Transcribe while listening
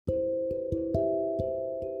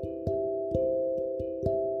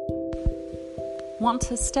Want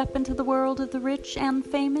to step into the world of the rich and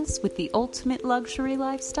famous with the ultimate luxury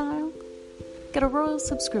lifestyle? Get a royal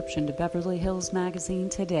subscription to Beverly Hills Magazine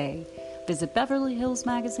today. Visit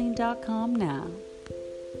BeverlyHillsMagazine.com now.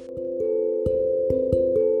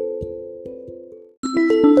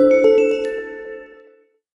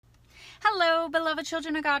 Hello, beloved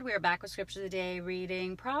children of God. We are back with Scripture today,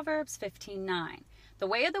 reading Proverbs 15:9. The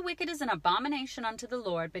way of the wicked is an abomination unto the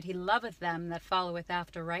Lord, but he loveth them that followeth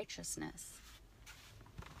after righteousness.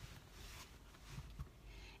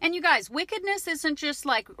 And you guys, wickedness isn't just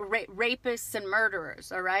like rapists and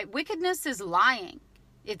murderers, all right? Wickedness is lying.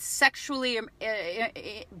 It's sexually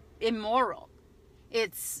immoral.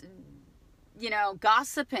 It's,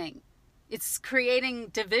 gossiping. It's creating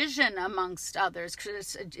division amongst others.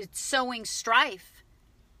 It's sowing strife.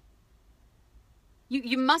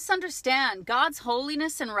 You must understand, God's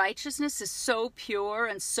holiness and righteousness is so pure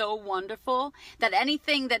and so wonderful that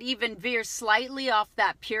anything that even veers slightly off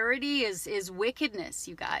that purity is wickedness,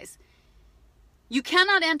 you guys. You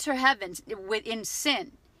cannot enter heaven in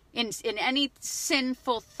sin, in any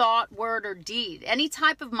sinful thought, word, or deed. Any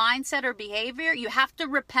type of mindset or behavior, you have to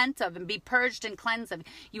repent of and be purged and cleansed of.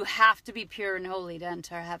 You have to be pure and holy to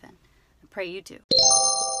enter heaven. I pray you do.